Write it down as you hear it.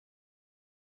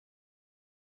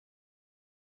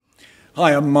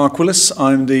Hi, I'm Mark Willis.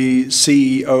 I'm the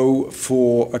CEO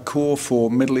for Accor for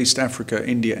Middle East, Africa,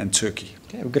 India and Turkey.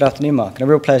 Okay, well, good afternoon, Mark, and a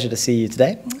real pleasure to see you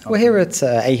today. We're here at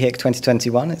AHIC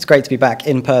 2021. It's great to be back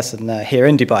in person here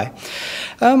in Dubai.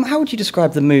 How would you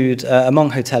describe the mood among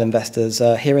hotel investors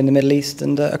here in the Middle East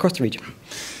and across the region?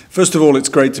 First of all, it's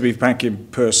great to be back in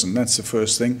person. That's the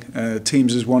first thing.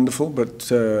 Teams is wonderful, but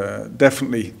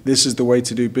definitely this is the way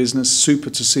to do business. Super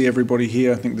to see everybody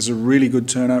here. I think there's a really good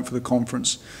turnout for the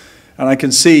conference. And I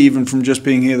can see, even from just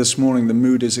being here this morning, the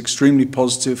mood is extremely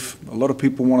positive. A lot of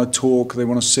people want to talk, they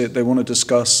want to sit, they want to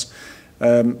discuss.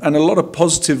 And a lot of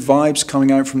positive vibes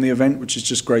coming out from the event, which is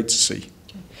just great to see.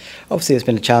 Obviously, it's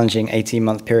been a challenging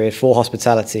 18-month period for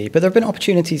hospitality, but there have been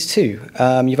opportunities too.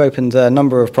 You've opened a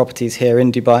number of properties here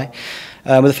in Dubai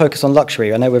with a focus on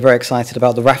luxury. I know we're very excited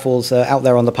about the Raffles out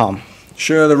there on the Palm.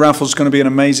 Sure, the Raffles is going to be an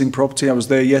amazing property. I was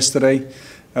there yesterday.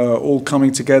 All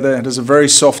coming together. It has a very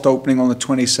soft opening on the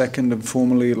 22nd, and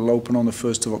formally it'll open on the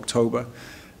 1st of October.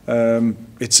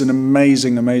 It's an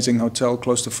amazing, amazing hotel,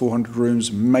 close to 400 rooms,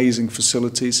 amazing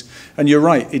facilities. And you're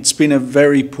right, it's been a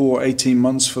very poor 18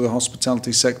 months for the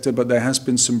hospitality sector, but there has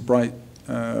been some bright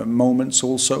moments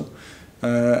also.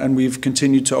 And we've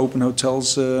continued to open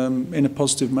hotels in a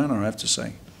positive manner, I have to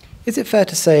say. Is it fair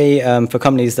to say for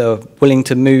companies that are willing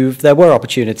to move, there were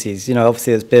opportunities? You know,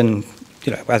 obviously there's been,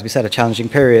 as we said, a challenging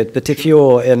period. But if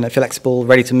you're flexible,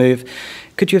 ready to move,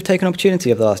 could you have taken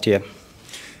opportunity over the last year?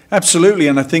 Absolutely,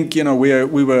 and I think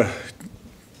we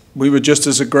were just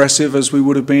as aggressive as we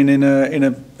would have been in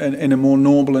a more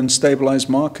normal and stabilized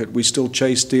market. We still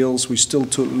chase deals. We still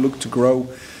look to grow.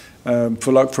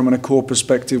 From an Accor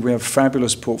perspective, we have a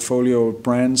fabulous portfolio of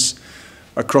brands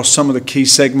across some of the key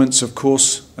segments, of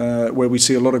course, where we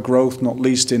see a lot of growth, not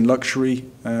least in luxury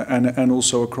and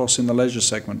also across in the leisure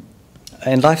segment.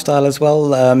 And lifestyle as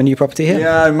well, a new property here?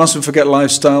 Yeah, I mustn't forget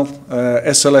lifestyle.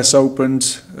 SLS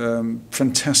opened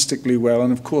fantastically well.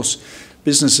 And of course,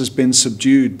 business has been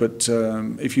subdued. But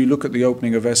if you look at the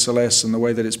opening of SLS and the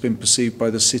way that it's been perceived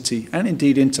by the city, and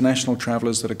indeed international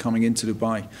travellers that are coming into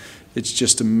Dubai, it's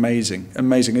just amazing.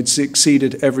 Amazing. It's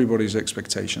exceeded everybody's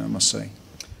expectation, I must say.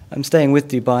 I'm staying with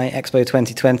Dubai, Expo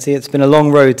 2020. It's been a long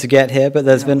road to get here, but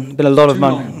there's been a lot of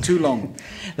money. Too long.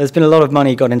 There's been a lot of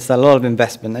money got into that, a lot of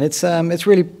investment, and it's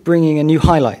really bringing a new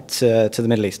highlight to the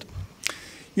Middle East.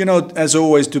 You know, as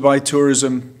always, Dubai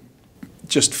Tourism,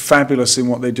 just fabulous in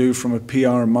what they do from a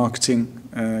PR and marketing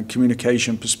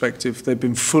communication perspective. They've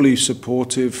been fully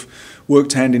supportive,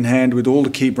 worked hand in hand with all the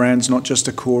key brands, not just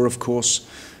Accor, of course.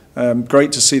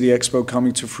 Great to see the Expo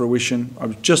coming to fruition. I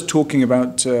was just talking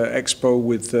about Expo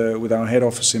with our head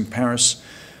office in Paris.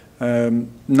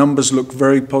 Numbers look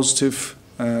very positive.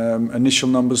 Initial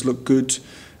numbers look good.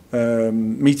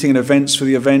 Meeting and events for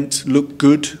the event look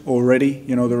good already.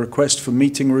 You know, the request for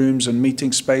meeting rooms and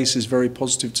meeting space is very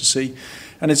positive to see.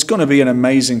 And it's going to be an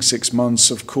amazing 6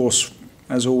 months. Of course,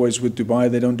 as always with Dubai,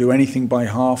 they don't do anything by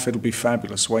half. It'll be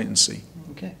fabulous. Wait and see.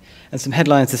 Okay. And some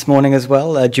headlines this morning as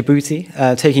well.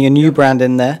 Djibouti, taking a new brand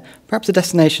in there. Perhaps a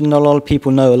destination not a lot of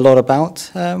people know a lot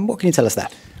about. What can you tell us there?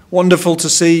 Wonderful to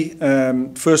see.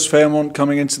 First Fairmont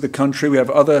coming into the country. We have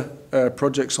other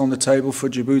projects on the table for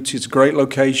Djibouti. It's a great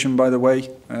location, by the way.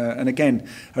 And again,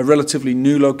 a relatively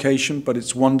new location, but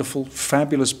it's wonderful.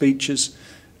 Fabulous beaches.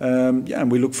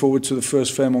 And we look forward to the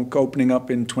first Fairmont opening up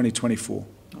in 2024.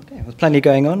 Okay, well, plenty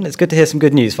going on. It's good to hear some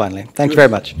good news finally. Thank you very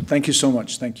much. Thank you so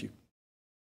much. Thank you.